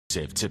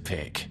to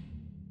pick.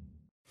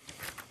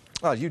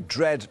 Well, you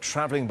dread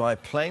travelling by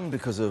plane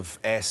because of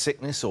air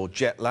sickness or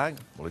jet lag?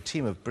 Well, a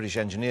team of British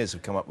engineers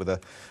have come up with a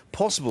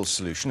possible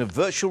solution, a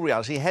virtual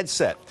reality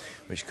headset,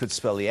 which could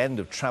spell the end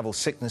of travel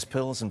sickness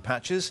pills and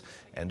patches.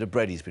 Enda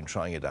Brady's been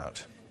trying it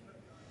out.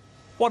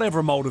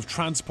 Whatever mode of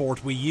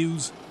transport we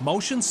use,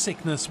 motion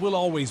sickness will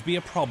always be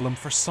a problem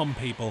for some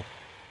people.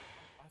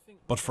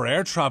 But for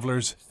air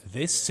travellers,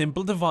 this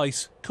simple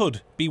device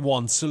could be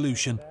one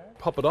solution.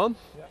 Pop it on.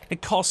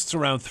 It costs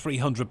around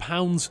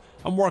 £300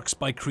 and works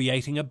by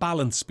creating a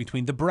balance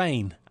between the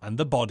brain and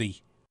the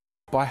body.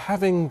 By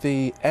having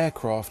the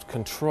aircraft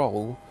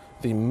control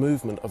the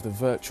movement of the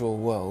virtual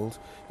world,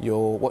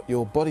 what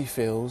your body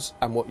feels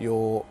and what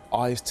your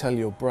eyes tell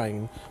your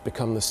brain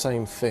become the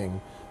same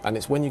thing. And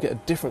it's when you get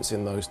a difference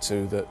in those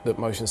two that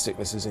motion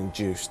sickness is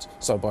induced.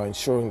 So by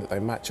ensuring that they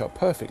match up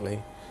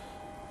perfectly,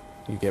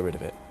 you get rid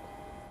of it.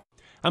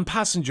 And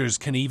passengers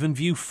can even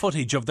view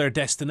footage of their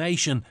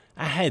destination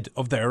ahead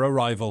of their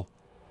arrival.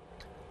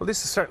 Well,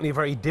 this is certainly a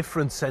very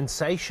different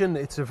sensation.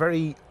 It's a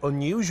very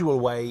unusual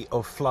way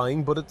of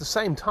flying, but at the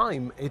same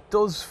time, it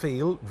does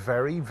feel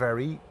very,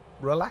 very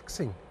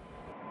relaxing.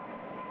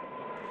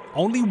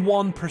 Only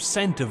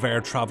 1% of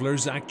air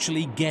travellers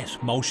actually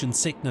get motion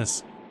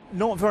sickness.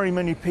 Not very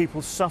many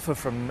people suffer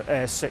from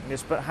air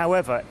sickness, but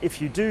however,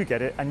 if you do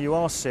get it and you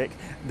are sick,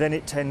 then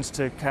it tends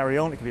to carry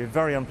on. It can be a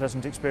very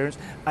unpleasant experience,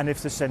 and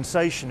if the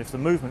sensation, if the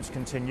movements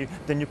continue,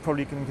 then you're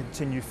probably going to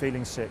continue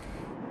feeling sick.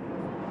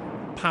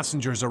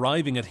 Passengers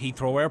arriving at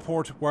Heathrow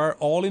Airport were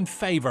all in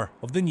favour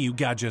of the new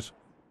gadget.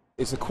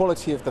 It's the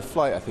quality of the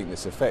flight, I think,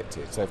 that's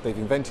affected. So if they've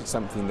invented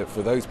something that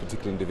for those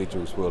particular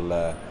individuals will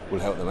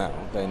help them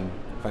out, then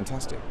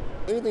fantastic.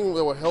 Anything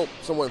that will help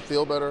someone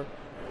feel better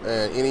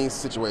and any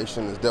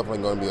situation is definitely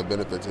going to be a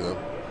benefit to them.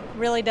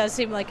 Really does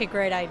seem like a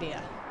great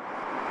idea.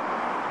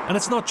 And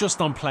it's not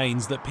just on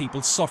planes that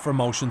people suffer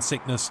motion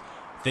sickness.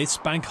 This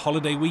bank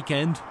holiday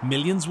weekend,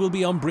 millions will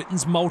be on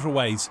Britain's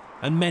motorways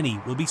and many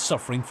will be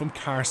suffering from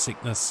car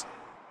sickness.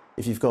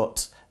 If you've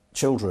got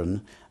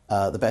children,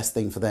 the best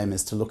thing for them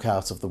is to look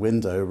out of the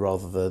window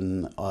rather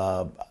than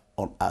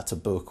at a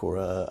book or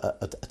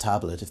a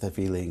tablet if they're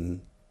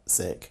feeling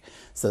sick,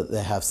 so that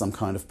they have some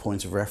kind of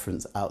point of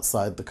reference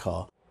outside the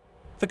car.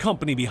 The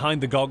company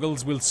behind the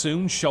goggles will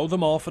soon show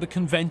them off at a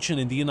convention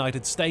in the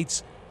United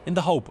States in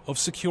the hope of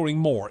securing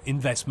more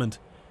investment.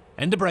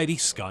 Enda Brady,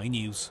 Sky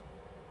News.